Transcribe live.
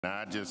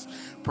I just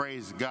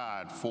praise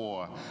God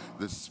for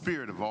the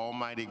Spirit of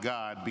Almighty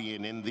God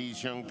being in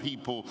these young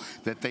people,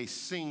 that they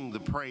sing the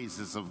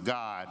praises of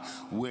God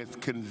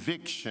with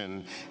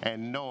conviction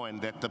and knowing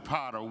that the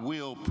potter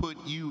will put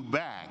you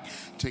back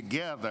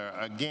together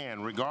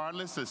again.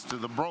 Regardless as to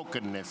the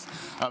brokenness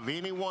of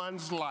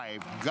anyone's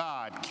life,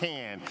 God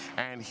can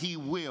and He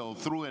will,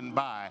 through and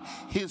by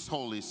His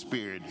Holy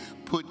Spirit,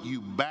 put you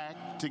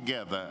back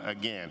together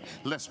again.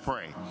 Let's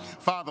pray.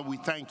 Father, we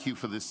thank you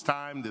for this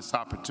time, this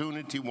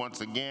opportunity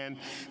once again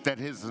that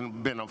has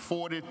been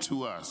afforded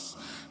to us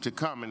to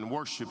come and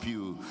worship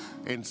you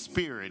in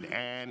spirit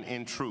and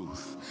in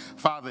truth.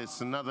 Father,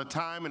 it's another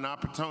time and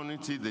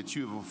opportunity that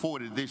you have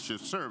afforded this your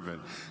servant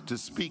to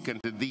speak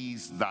unto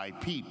these thy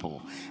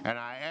people. And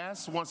I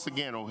ask once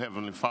again, O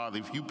Heavenly Father,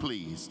 if you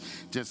please,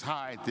 just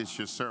hide this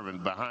your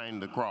servant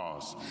behind the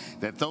cross,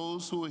 that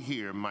those who are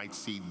here might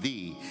see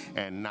thee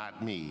and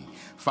not me.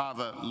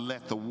 Father,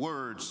 let the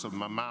words of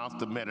my mouth,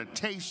 the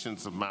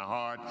meditations of my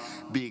heart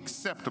be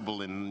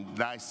acceptable in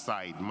thy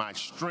sight, my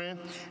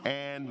strength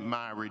and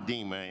my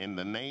Redeemer. In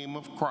the name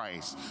of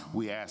Christ,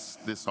 we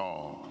ask this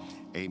all.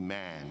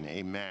 Amen.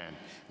 Amen.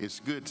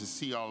 It's good to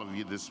see all of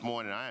you this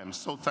morning. I am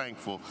so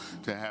thankful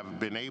to have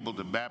been able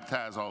to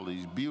baptize all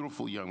these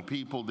beautiful young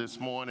people this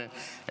morning.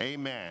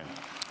 Amen.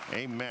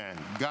 Amen.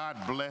 God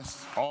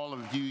bless all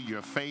of you.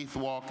 Your faith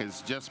walk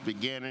is just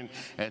beginning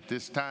at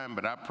this time,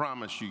 but I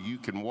promise you, you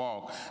can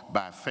walk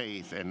by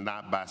faith and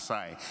not by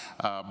sight.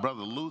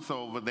 Brother Luther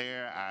over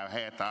there, I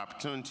had the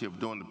opportunity of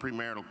doing the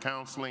premarital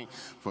counseling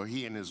for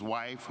he and his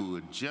wife who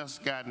had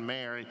just gotten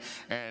married,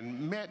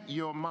 and met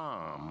your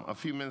mom a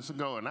few minutes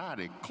ago, and I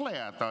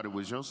declare I thought it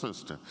was your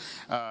sister.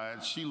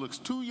 She looks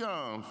too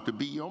young to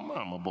be your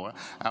mama, boy.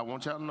 I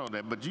want y'all to know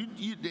that. But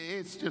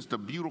it's just a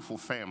beautiful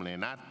family,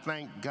 and I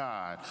thank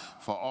God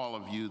for all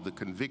of you, the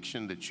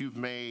conviction that you've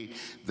made,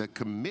 the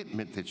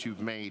commitment that you've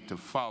made to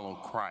follow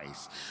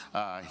Christ.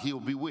 He'll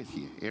be with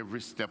you every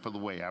step of the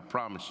way. I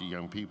promise you,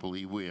 young people,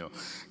 He will.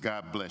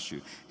 God bless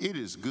you. It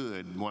is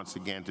good, once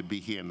again, to be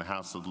here in the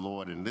house of the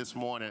Lord. And this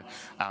morning,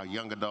 our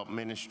young adult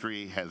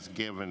ministry has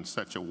given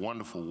such a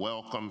wonderful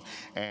welcome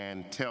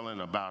and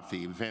telling about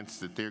the events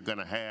that they're going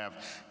to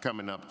have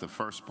coming up the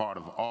first part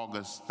of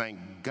August. Thank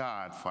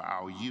God for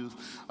our youth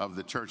of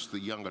the church, the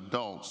young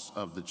adults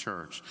of the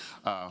church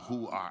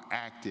who are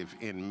active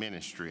in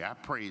ministry. I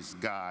praise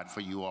God for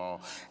you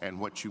all and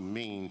what you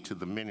mean to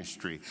the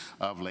ministry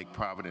of Lake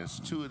Providence.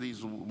 Two of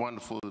these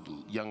wonderful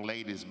young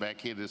ladies back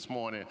here this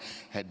morning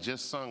had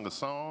just sung a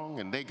song,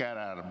 and they got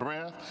out of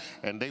breath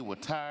and they were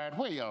tired.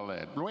 Where y'all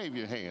at? Wave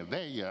your hand.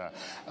 There you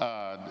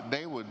are.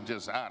 They were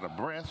just out of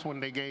breath when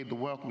they gave the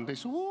welcome. They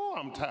said, "Ooh,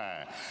 I'm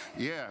tired."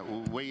 Yeah,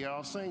 where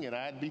y'all singing,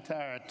 I'd be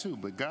tired too.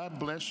 But God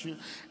bless you,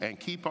 and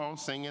keep on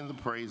singing the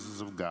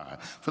praises of God.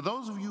 For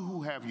those of you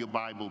who have your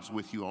Bibles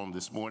with you on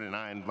this morning,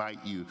 I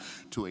invite you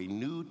to a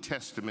New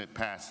Testament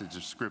passage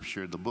of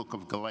Scripture, the book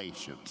of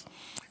Galatians.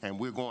 And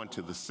we're going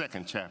to the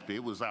second chapter.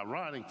 It was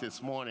ironic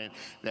this morning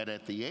that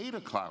at the 8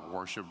 o'clock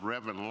worship,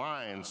 Reverend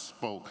Lyons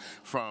spoke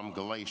from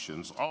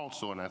Galatians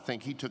also, and I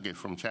think he took it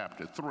from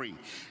chapter 3.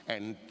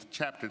 And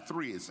chapter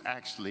 3 is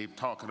actually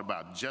talking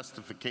about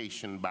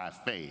justification by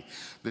faith.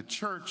 The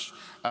church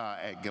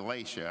at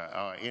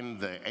Galatia, in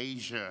the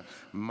Asia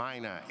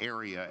Minor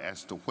area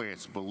as to where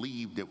it's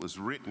believed it was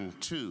written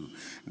to,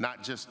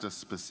 not just a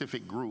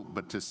specific group,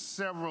 but to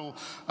several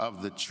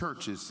of the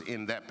churches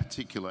in that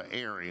particular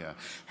area,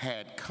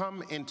 had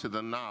come into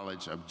the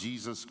knowledge of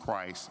Jesus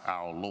Christ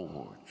our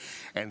Lord.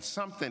 And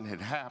something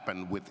had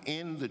happened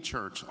within the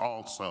church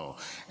also.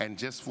 And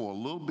just for a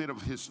little bit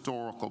of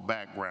historical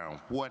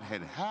background, what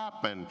had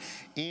happened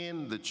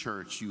in the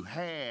church, you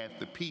had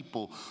the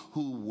people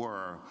who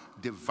were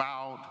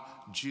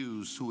devout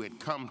Jews who had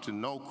come to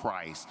know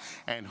Christ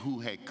and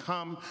who had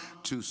come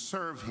to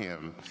serve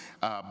Him,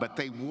 but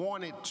they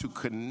wanted to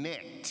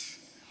connect,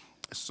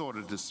 sort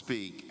of to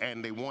speak,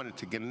 and they wanted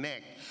to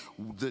connect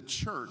the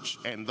church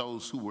and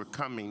those who were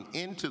coming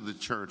into the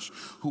church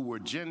who were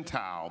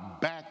Gentile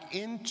back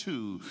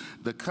into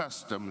the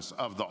customs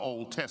of the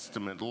Old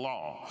Testament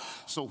law.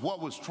 So what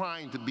was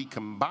trying to be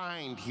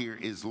combined here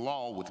is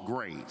law with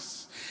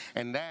grace.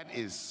 And that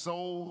is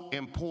so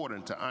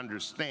important to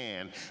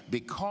understand.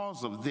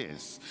 Because of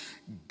this,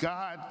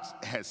 God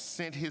has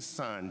sent His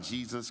Son,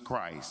 Jesus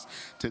Christ,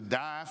 to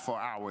die for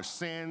our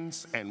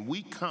sins, and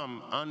we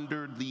come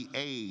under the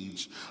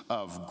age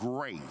of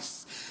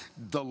grace.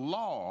 The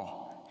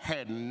law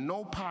had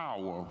no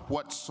power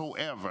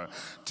whatsoever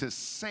to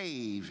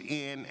save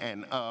in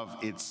and of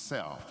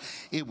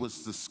itself. It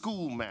was the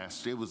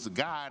schoolmaster. It was the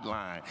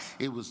guideline.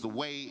 It was the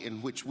way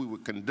in which we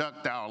would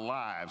conduct our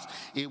lives.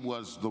 It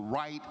was the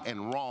right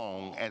and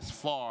wrong as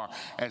far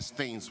as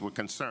things were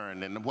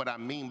concerned. And what I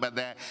mean by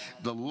that,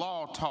 the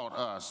law taught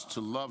us to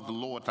love the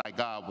Lord thy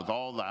God with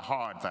all thy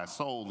heart, thy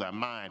soul, thy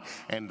mind,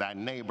 and thy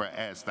neighbor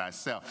as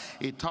thyself.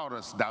 It taught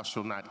us, thou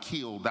shalt not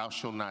kill, thou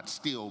shalt not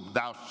steal,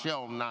 thou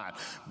shalt not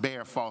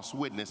bear false false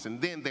witness.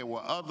 And then there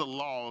were other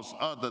laws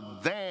other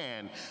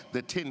than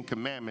the 10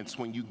 Commandments.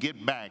 When you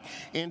get back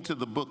into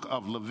the book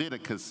of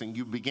Leviticus and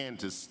you began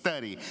to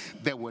study,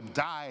 there were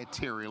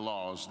dietary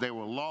laws. There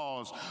were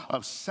laws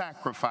of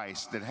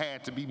sacrifice that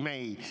had to be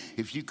made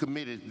if you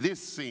committed this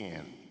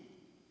sin.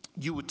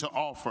 You were to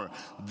offer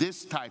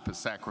this type of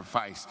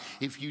sacrifice.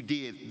 If you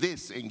did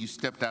this and you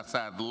stepped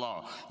outside the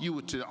law, you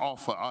were to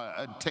offer,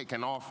 take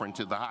an offering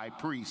to the high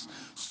priest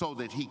so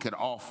that he could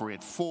offer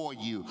it for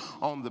you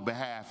on the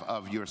behalf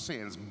of your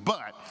sins.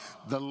 But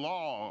the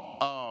law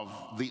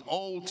of the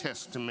Old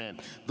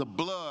Testament, the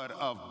blood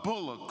of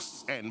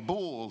bullocks and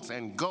bulls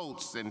and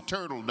goats and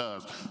turtle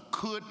doves,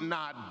 could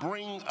not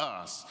bring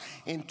us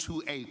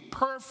into a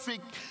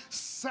perfect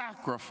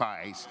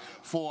sacrifice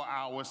for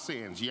our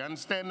sins. You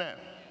understand that?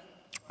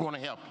 I want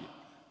to help you.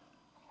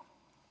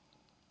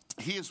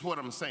 Here's what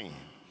I'm saying.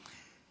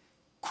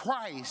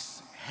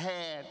 Christ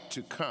had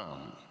to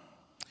come.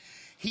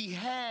 He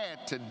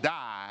had to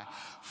die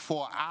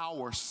for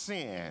our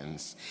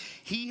sins.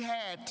 He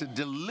had to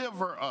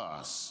deliver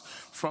us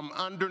from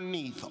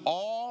underneath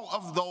all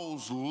of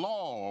those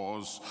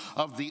laws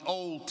of the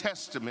Old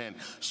Testament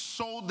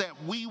so that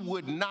we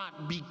would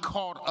not be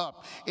caught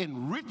up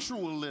in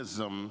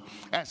ritualism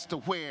as to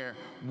where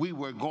we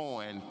were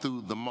going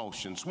through the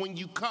motions. When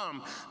you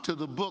come to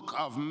the book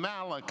of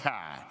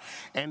Malachi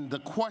and the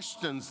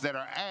questions that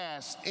are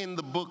asked in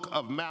the book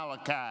of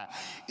Malachi,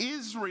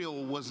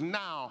 Israel was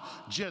now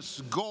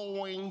just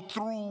going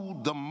through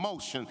the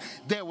motion.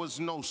 There was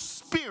no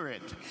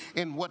spirit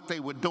in what they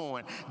were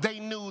doing. They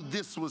knew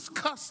this was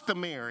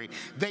customary.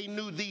 They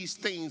knew these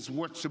things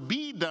were to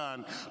be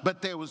done,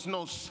 but there was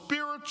no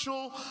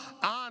spiritual,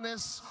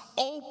 honest,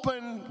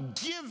 open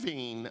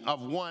giving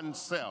of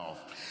oneself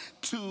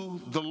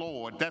to the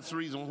Lord. That's the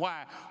reason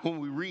why when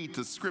we read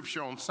the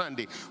scripture on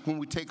Sunday, when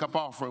we take up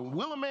offering,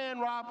 will a man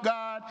rob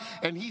God?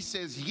 And he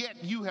says,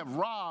 yet you have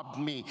robbed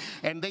me.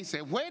 And they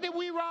said, where did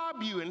we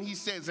rob you? And he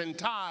says, in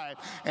tithe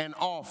and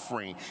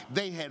offering.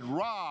 They had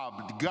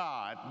robbed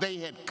God. They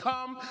had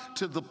come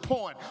to the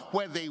point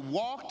where they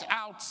walked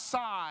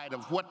outside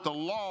of what the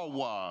law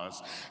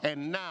was,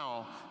 and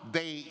now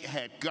they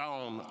had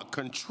gone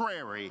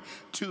contrary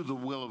to the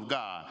will of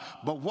God.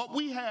 But what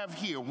we have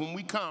here, when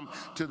we come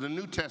to the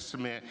New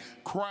Testament,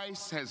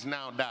 Christ has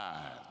now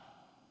died.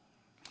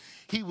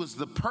 He was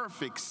the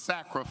perfect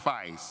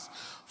sacrifice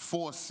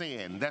for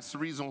sin. That's the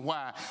reason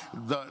why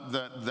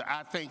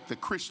I think the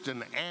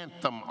Christian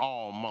anthem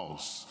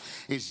almost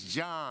is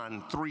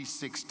John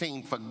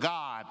 3:16. For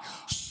God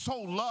so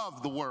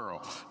loved the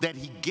world that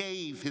he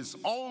gave his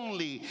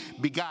only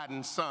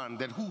begotten Son,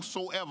 that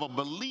whosoever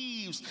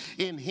believes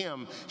in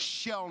him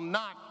shall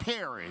not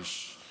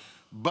perish,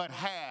 but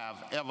have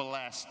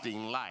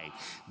everlasting life.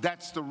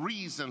 That's the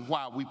reason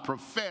why we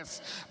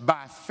profess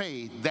by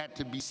faith that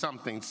to be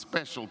something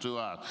special to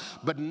us.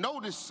 But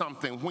notice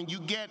something. When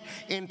you get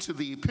into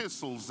the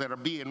epistles that are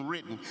being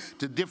written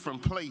to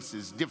different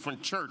places,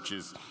 different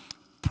churches,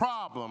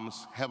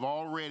 problems have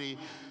already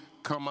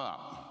come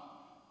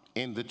up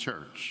in the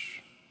church.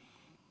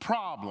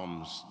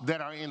 Problems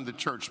that are in the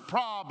church,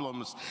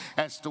 problems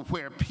as to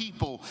where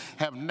people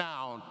have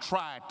now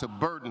tried to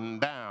burden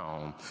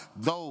down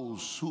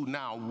those who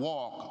now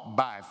walk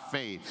by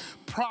faith,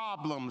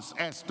 problems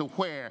as to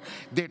where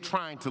they're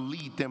trying to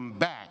lead them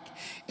back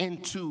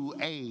into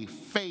a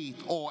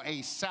faith or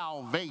a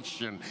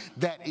salvation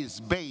that is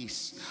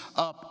based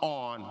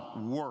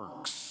upon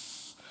works.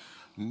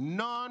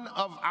 None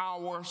of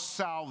our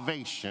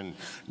salvation,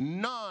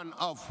 none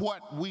of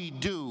what we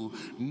do,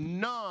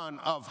 none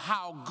of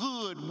how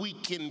good we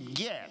can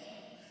get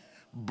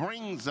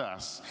brings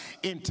us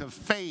into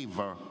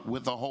favor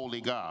with the holy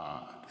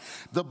God.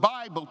 The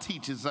Bible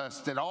teaches us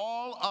that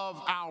all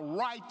of our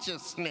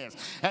righteousness,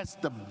 that's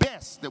the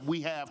best that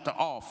we have to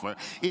offer,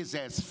 is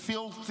as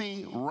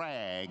filthy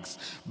rags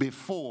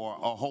before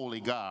a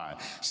holy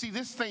God. See,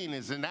 this thing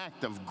is an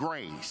act of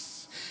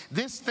grace.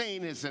 This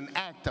thing is an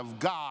act of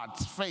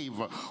God's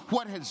favor.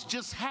 What has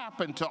just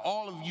happened to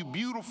all of you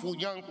beautiful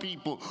young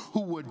people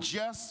who were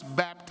just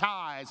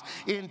baptized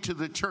into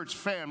the church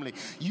family,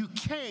 you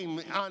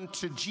came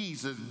unto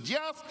Jesus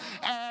just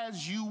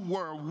as you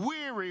were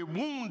weary,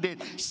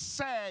 wounded,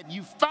 sad.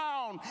 You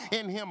found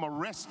in him a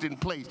resting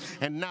place,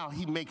 and now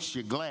he makes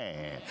you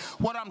glad.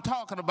 What I'm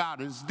talking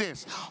about is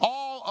this: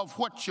 all of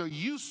what you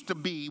used to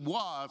be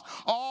was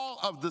all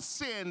of the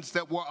sins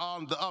that were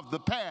of the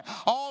past,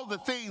 all the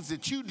things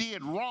that you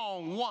did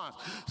wrong once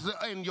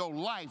in your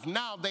life,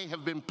 now they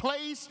have been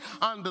placed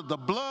under the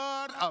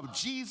blood of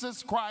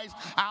Jesus Christ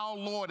our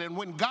Lord. And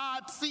when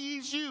God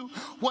sees you,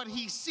 what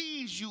he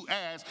sees you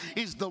as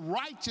is the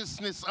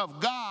righteousness of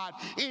God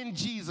in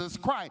Jesus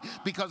Christ,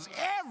 because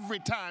every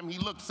time he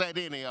looks at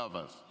any of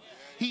us,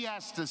 he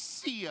has to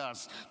see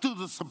us through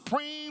the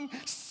supreme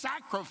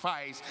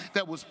sacrifice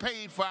that was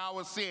paid for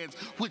our sins,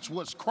 which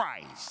was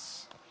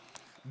Christ.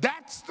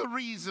 That's the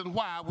reason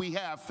why we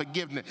have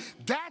forgiveness.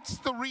 That's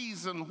the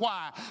reason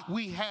why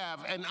we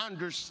have an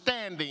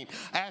understanding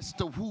as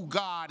to who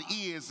God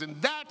is.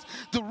 And that's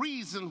the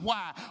reason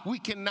why we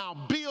can now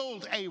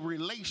build a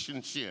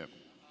relationship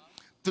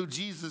through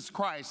Jesus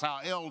Christ, our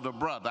elder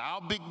brother,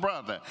 our big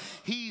brother.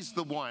 He's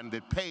the one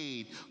that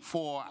paid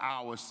for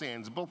our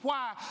sins. But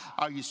why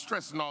are you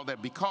stressing all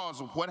that?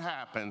 Because of what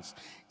happens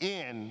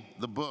in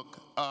the book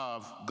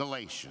of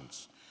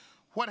Galatians.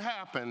 What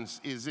happens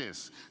is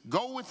this.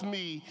 Go with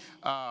me.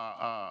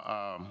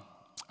 I'm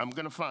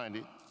going to find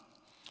it.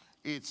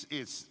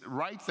 It's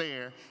right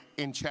there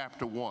in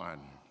chapter 1.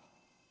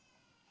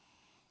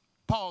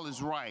 Paul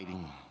is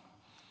writing.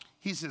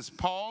 He says,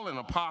 Paul, an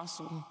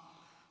apostle,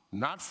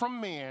 not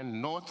from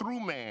men, nor through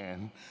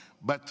man,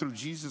 but through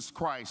Jesus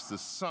Christ, the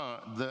Son,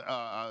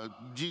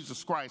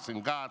 Jesus Christ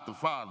and God the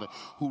Father,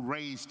 who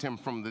raised him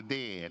from the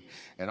dead,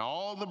 and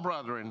all the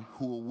brethren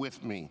who are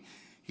with me.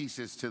 He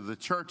says, to the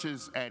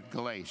churches at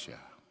Galatia,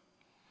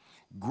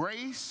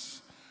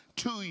 grace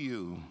to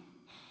you,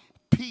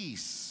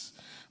 peace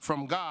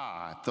from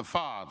God the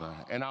Father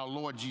and our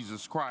Lord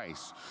Jesus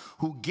Christ,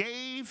 who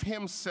gave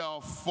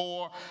himself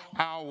for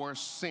our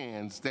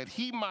sins, that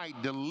he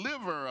might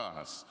deliver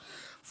us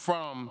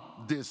from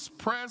this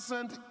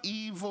present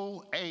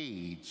evil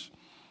age,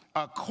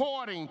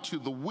 according to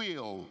the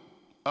will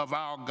of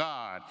our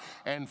God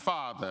and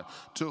Father,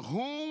 to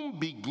whom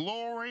be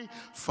glory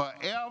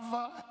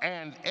forever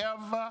and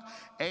ever.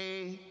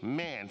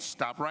 Amen.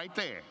 Stop right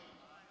there.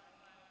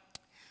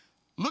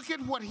 Look at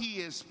what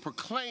he is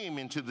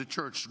proclaiming to the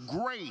church.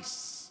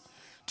 Grace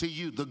to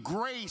you, the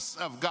grace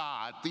of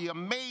God, the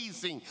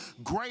amazing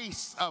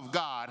grace of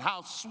God.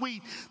 How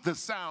sweet the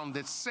sound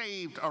that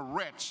saved a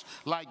wretch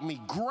like me.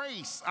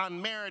 Grace,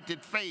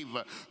 unmerited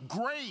favor.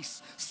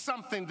 Grace,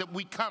 something that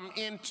we come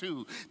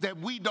into that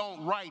we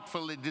don't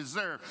rightfully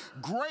deserve.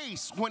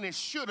 Grace, when it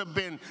should have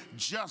been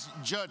just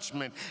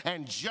judgment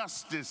and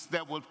justice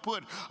that was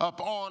put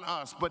upon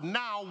us. But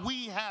now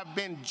we have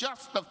been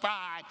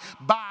justified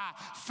by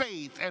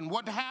faith. And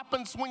what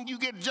happens when you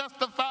get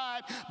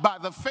justified by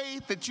the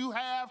faith that you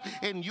have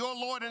in your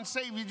Lord and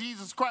Savior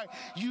Jesus Christ?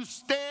 You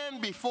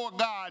stand before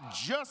God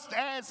just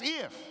as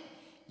if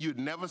you'd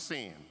never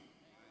sinned.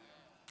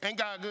 Ain't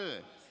God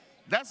good?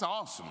 That's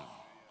awesome.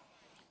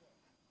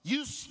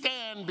 You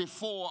stand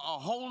before a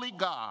holy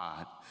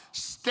God,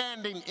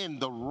 standing in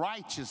the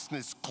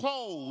righteousness,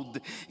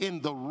 clothed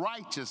in the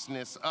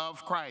righteousness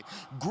of Christ.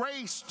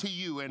 Grace to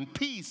you and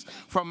peace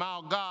from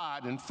our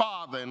God and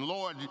Father and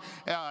Lord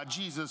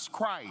Jesus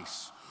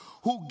Christ,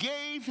 who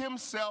gave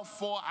himself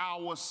for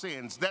our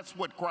sins. That's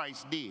what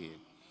Christ did.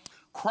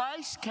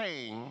 Christ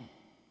came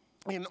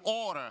in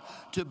order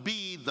to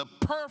be the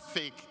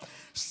perfect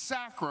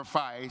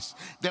sacrifice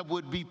that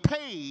would be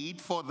paid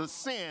for the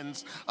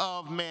sins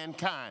of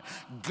mankind.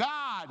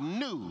 God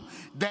knew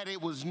that it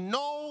was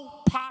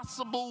no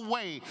possible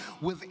way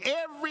with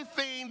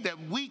everything that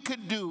we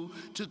could do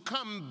to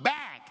come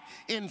back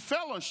in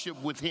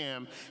fellowship with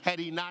him had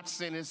he not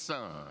sent his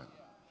son.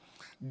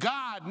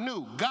 God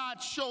knew.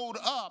 God showed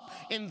up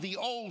in the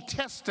Old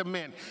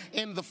Testament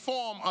in the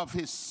form of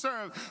his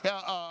son,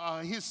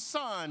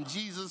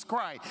 Jesus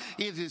Christ.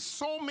 It is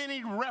so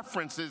many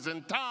references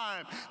and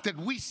time that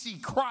we see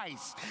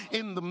Christ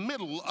in the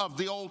middle of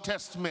the Old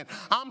Testament.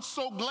 I'm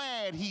so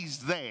glad he's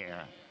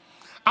there.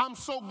 I'm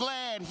so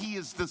glad he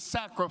is the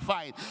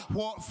sacrifice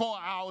for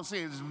our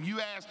sins.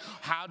 You ask,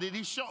 how did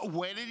he show?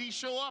 Where did he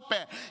show up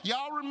at?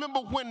 Y'all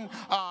remember when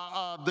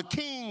the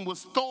king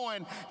was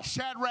throwing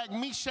Shadrach,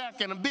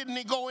 Meshach, and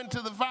Abednego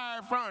into the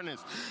fire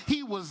furnace?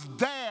 He was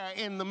there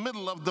in the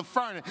middle of the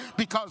furnace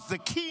because the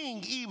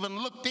king even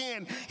looked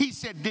in. He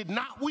said, did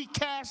not we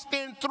cast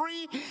in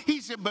 3? He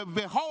said, but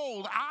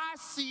behold, I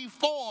see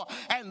 4,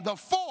 and the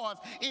 4th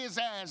is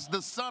as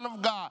the Son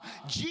of God.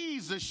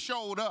 Jesus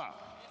showed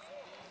up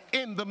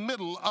in the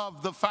middle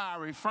of the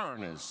fiery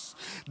furnace.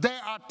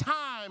 There are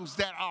times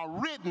that are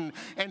written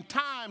and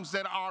times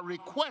that are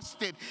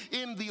requested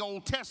in the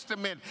Old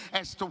Testament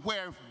as to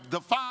where the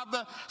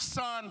Father,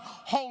 Son,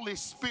 Holy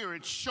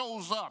Spirit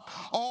shows up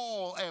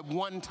all at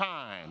one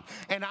time.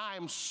 And I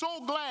am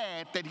so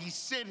glad that he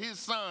sent his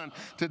son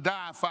to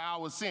die for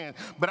our sins.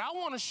 But I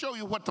want to show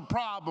you what the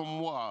problem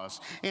was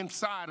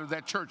inside of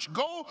that church.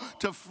 Go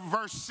to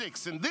verse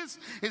 6, and this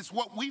is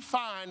what we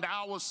find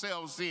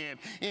ourselves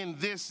in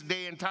this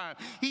day and time.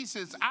 He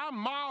says, I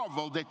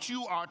marvel that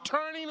you are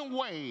turning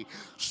away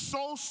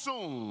so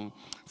soon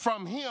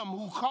from him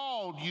who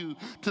called you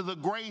to the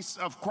grace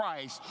of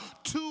Christ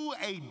to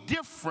a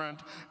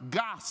different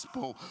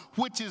gospel,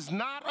 which is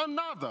not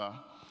another,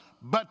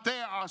 but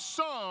there are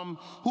some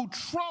who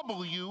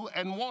trouble you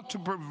and want to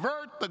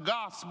pervert the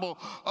gospel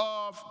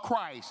of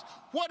Christ.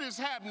 What is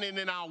happening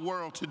in our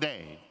world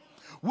today?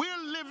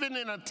 We're living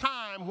in a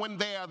time when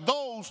there are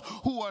those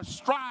who are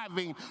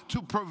striving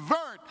to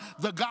pervert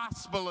the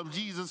gospel of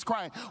Jesus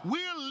Christ.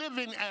 We're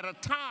living at a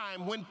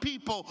time when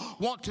people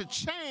want to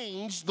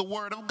change the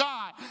word of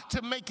God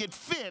to make it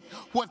fit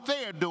what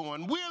they're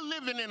doing. We're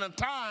living in a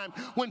time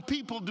when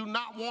people do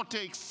not want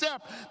to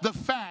accept the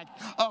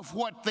fact of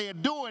what they're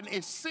doing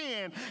is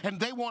sin, and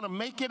they want to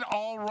make it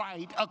all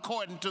right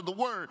according to the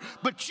word.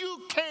 But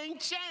you can't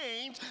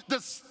change the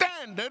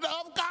standard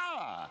of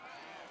God.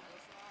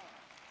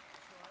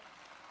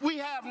 We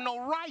have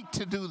no right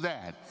to do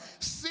that.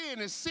 Sin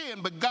is sin,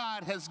 but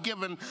God has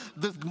given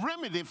the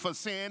remedy for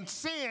sin.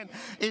 Sin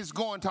is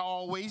going to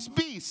always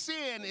be.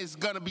 Sin is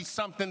going to be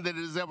something that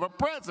is ever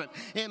present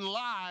in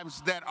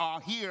lives that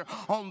are here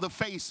on the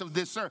face of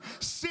this earth.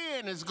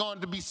 Sin is going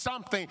to be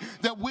something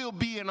that we'll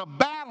be in a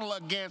battle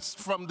against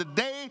from the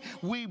day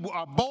we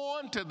are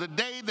born to the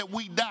day that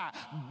we die.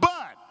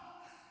 But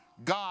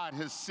God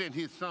has sent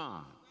his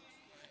son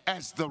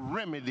as the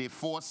remedy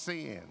for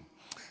sin.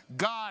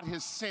 God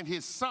has sent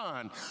his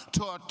son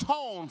to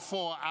atone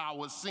for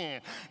our sin.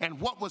 And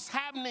what was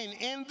happening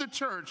in the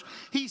church,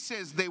 he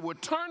says they were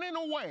turning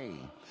away.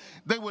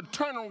 They would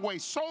turn away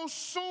so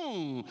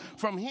soon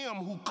from him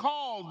who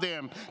called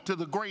them to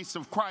the grace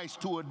of Christ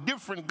to a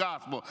different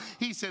gospel.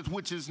 He says,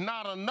 which is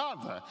not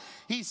another.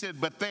 He said,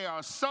 but there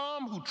are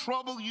some who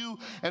trouble you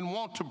and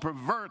want to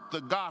pervert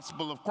the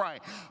gospel of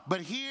Christ.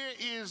 But here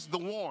is the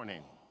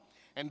warning.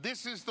 And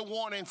this is the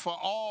warning for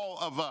all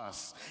of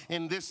us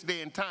in this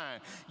day and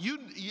time.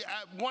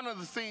 One of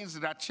the things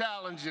that I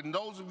challenge, and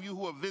those of you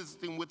who are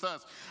visiting with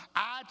us,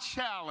 I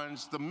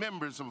challenge the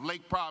members of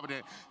Lake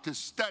Providence to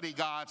study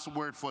God's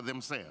word for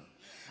themselves.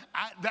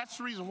 That's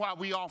the reason why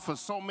we offer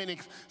so many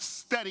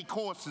study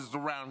courses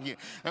around here.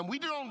 And we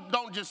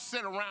don't just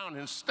sit around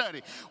and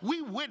study.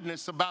 We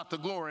witness about the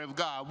glory of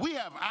God. We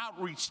have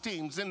outreach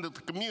teams into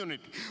the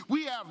community.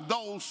 We have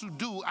those who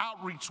do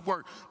outreach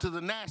work to the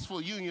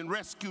Nashville Union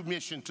Rescue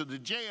Mission, to the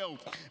jails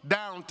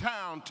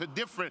downtown, to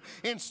different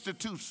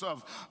institutes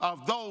of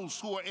those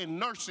who are in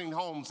nursing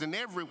homes and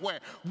everywhere.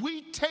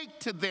 We take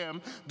to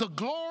them the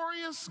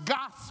glorious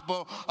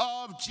gospel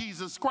of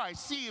Jesus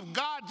Christ. See, if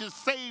God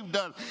just saved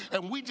us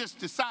and we just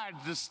decided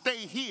to stay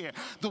here,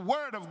 the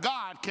word of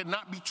God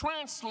cannot be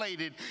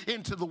translated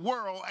into the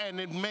world, and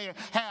it may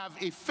have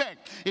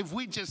effect if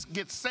we just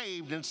get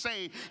saved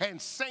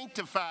and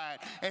sanctified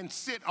and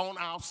sit on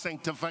our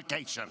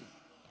sanctification.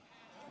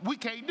 We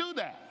can't do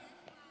that.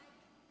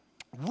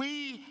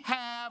 We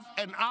have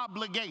an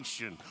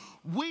obligation.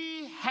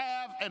 We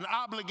have an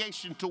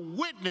obligation to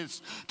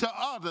witness to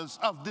others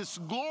of this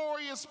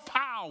glorious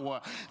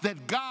power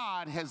that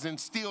God has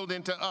instilled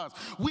into us.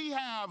 We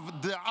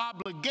have the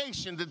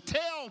obligation to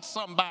tell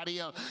somebody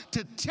else,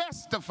 to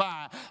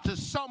testify to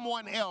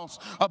someone else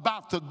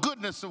about the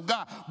goodness of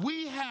God.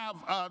 We have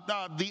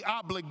the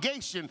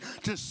obligation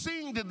to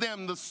sing to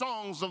them the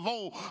songs of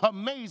old,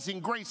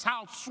 Amazing Grace,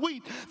 how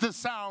sweet the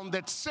sound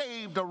that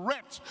saved a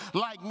wretch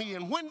like me.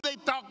 And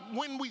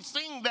when we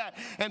sing that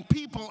and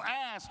people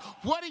ask,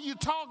 what are you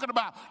talking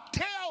about?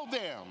 Tell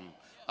them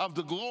of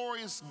the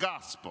glorious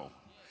gospel.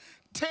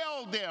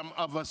 Tell them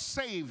of a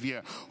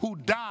Savior who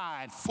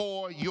died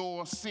for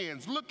your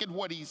sins. Look at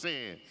what he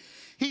said.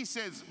 He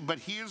says, but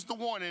here's the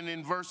warning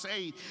in verse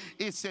 8.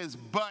 It says,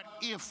 but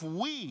if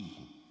we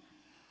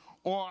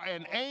or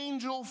an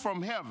angel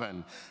from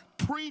heaven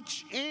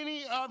preach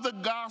any other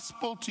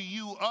gospel to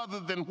you other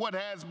than what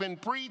has been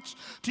preached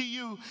to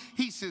you,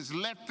 he says,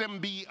 let them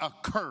be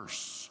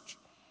accursed.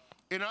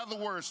 In other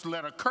words,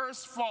 let a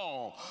curse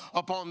fall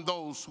upon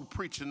those who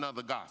preach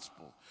another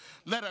gospel.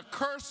 Let a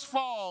curse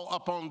fall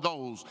upon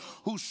those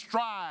who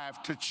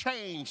strive to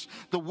change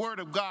the word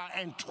of God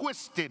and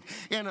twist it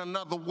in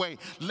another way.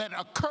 Let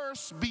a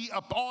curse be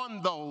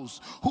upon those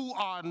who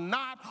are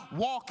not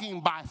walking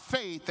by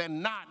faith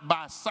and not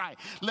by sight.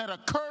 Let a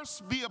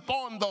curse be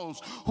upon those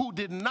who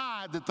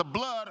deny that the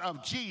blood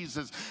of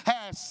Jesus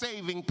has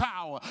saving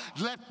power.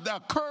 Let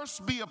the curse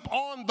be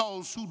upon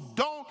those who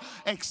don't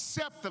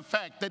accept the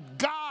fact that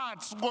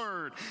God's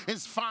word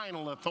is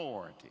final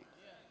authority.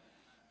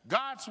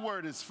 God's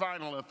word is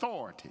final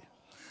authority.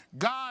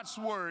 God's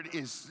word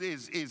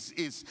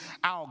is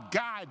our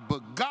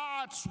guidebook.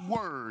 God's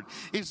word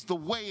is the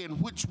way in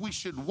which we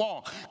should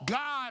walk.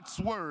 God's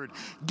word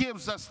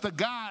gives us the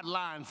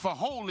guideline for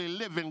holy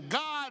living.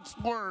 God's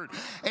word,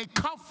 it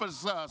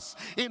comforts us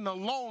in the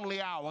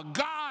lonely hour.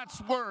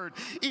 God's word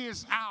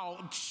is our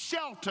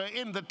shelter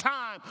in the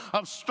time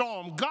of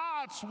storm.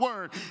 God's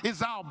word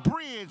is our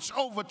bridge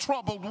over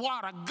troubled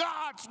water.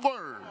 God's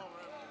word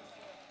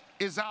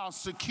is our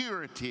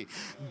security.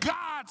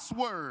 God's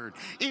word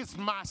is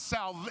my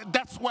salvation.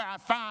 That's where I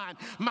find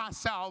my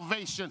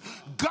salvation.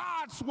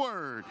 God's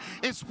word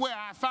is where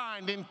I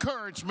find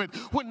encouragement.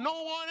 When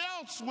no one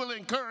else will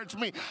encourage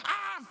me,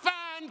 I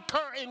find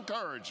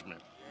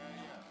encouragement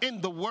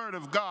in the word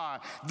of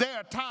God. There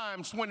are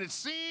times when it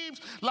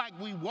seems like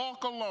we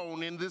walk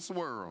alone in this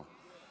world.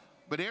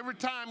 But every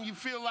time you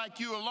feel like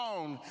you're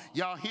alone,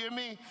 y'all hear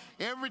me?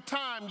 Every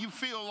time you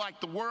feel like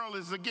the world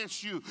is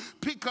against you,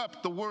 pick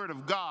up the Word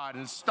of God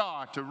and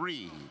start to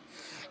read.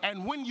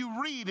 And when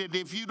you read it,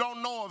 if you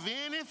don't know of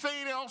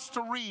anything else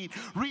to read,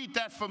 read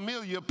that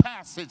familiar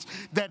passage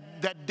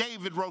that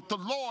David wrote. The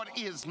Lord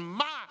is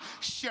my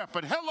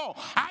shepherd. Hello,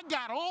 I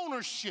got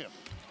ownership.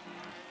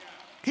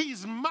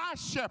 He's my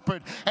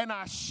shepherd, and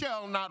I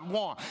shall not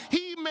want.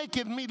 He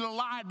maketh me to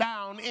lie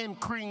down in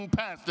green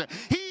pasture.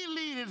 He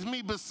leadeth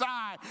me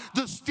beside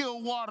the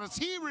still waters.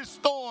 He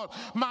restores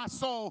my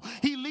soul.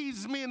 He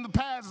leads me in the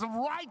paths of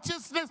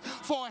righteousness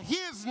for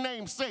his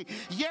name's sake.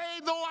 Yea,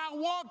 though I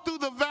walk through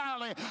the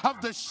valley of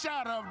the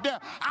shadow of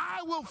death,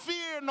 I will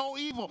fear no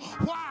evil.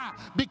 Why?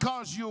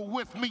 Because you're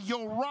with me.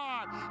 Your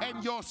rod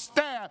and your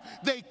staff,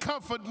 they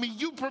comfort me.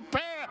 You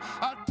prepare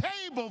a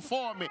table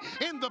for me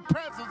in the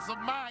presence of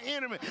my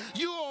enemy.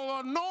 You will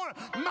anoint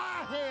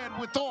my head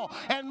with oil,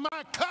 and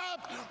my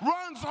cup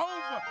runs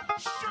over.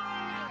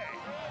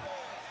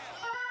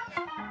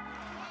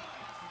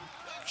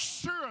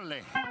 Surely,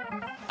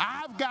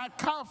 I've got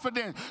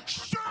confidence.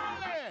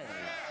 Surely,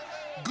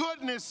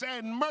 goodness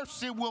and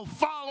mercy will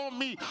follow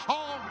me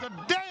all the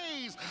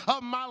days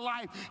of my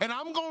life, and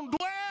I'm going to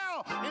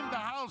dwell in the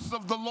house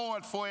of the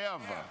Lord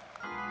forever.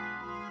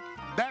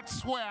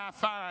 That's where I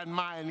find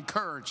my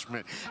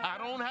encouragement. I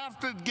don't have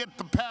to get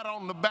the pat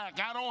on the back.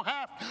 I don't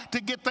have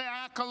to get the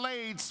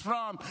accolades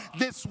from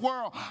this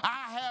world.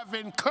 I have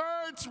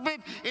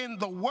encouragement in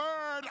the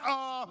Word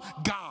of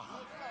God.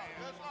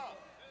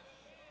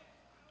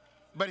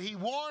 But he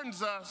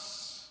warns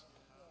us.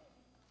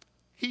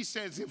 He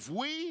says, if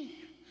we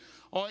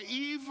or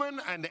even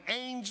an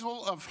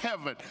angel of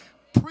heaven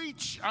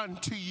preach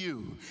unto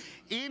you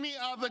any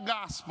other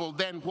gospel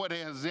than what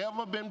has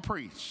ever been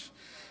preached,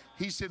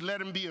 he said, let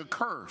him be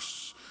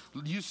accursed.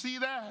 You see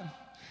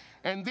that?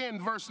 And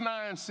then verse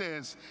 9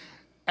 says,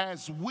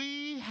 as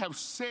we have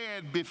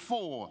said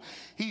before,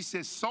 he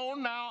says, so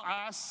now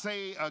I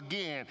say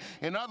again.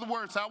 In other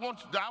words, I want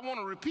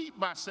to repeat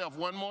myself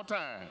one more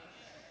time.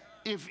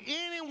 If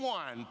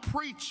anyone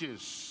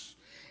preaches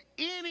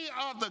any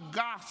other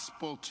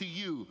gospel to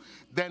you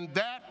than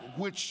that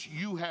which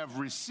you have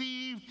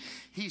received,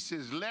 he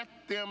says, let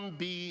them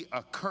be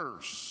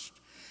accursed.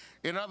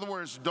 In other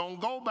words, don't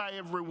go by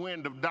every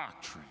wind of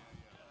doctrine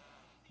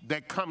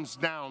that comes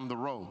down the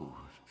road.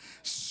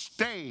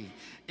 Stay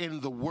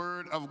in the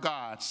Word of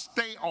God.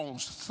 Stay on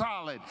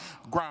solid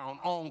ground.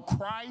 On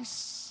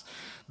Christ,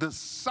 the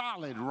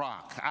solid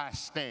rock, I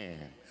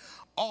stand.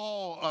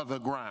 All other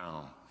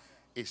ground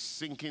is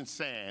sinking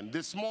sand.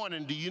 This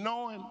morning, do you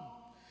know him?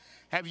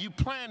 Have you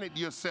planted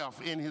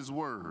yourself in his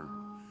Word?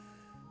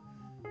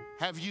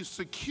 Have you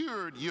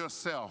secured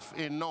yourself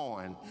in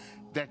knowing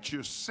that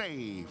you're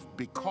saved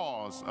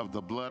because of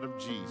the blood of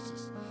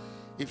Jesus?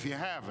 If you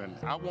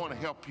haven't, I want to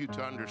help you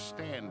to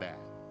understand that.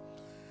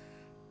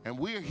 And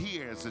we're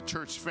here as a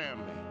church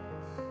family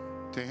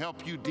to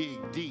help you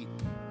dig deep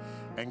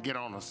and get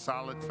on a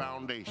solid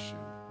foundation.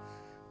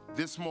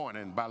 This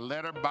morning, by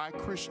letter, by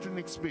Christian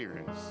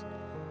experience,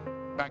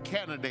 by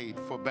candidate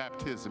for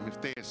baptism,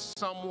 if there's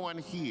someone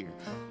here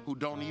who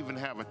don't even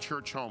have a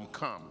church home,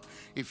 come.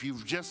 If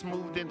you've just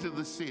moved into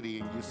the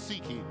city and you're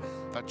seeking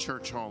a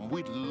church home,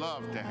 we'd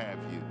love to have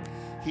you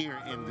here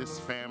in this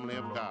family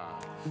of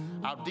God.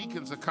 Our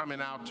deacons are coming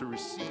out to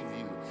receive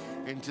you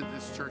into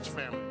this church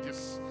family.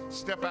 Just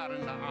step out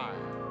in the aisle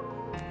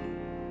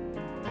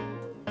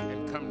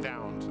and come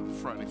down to the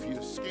front. If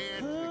you're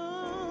scared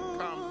to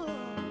come,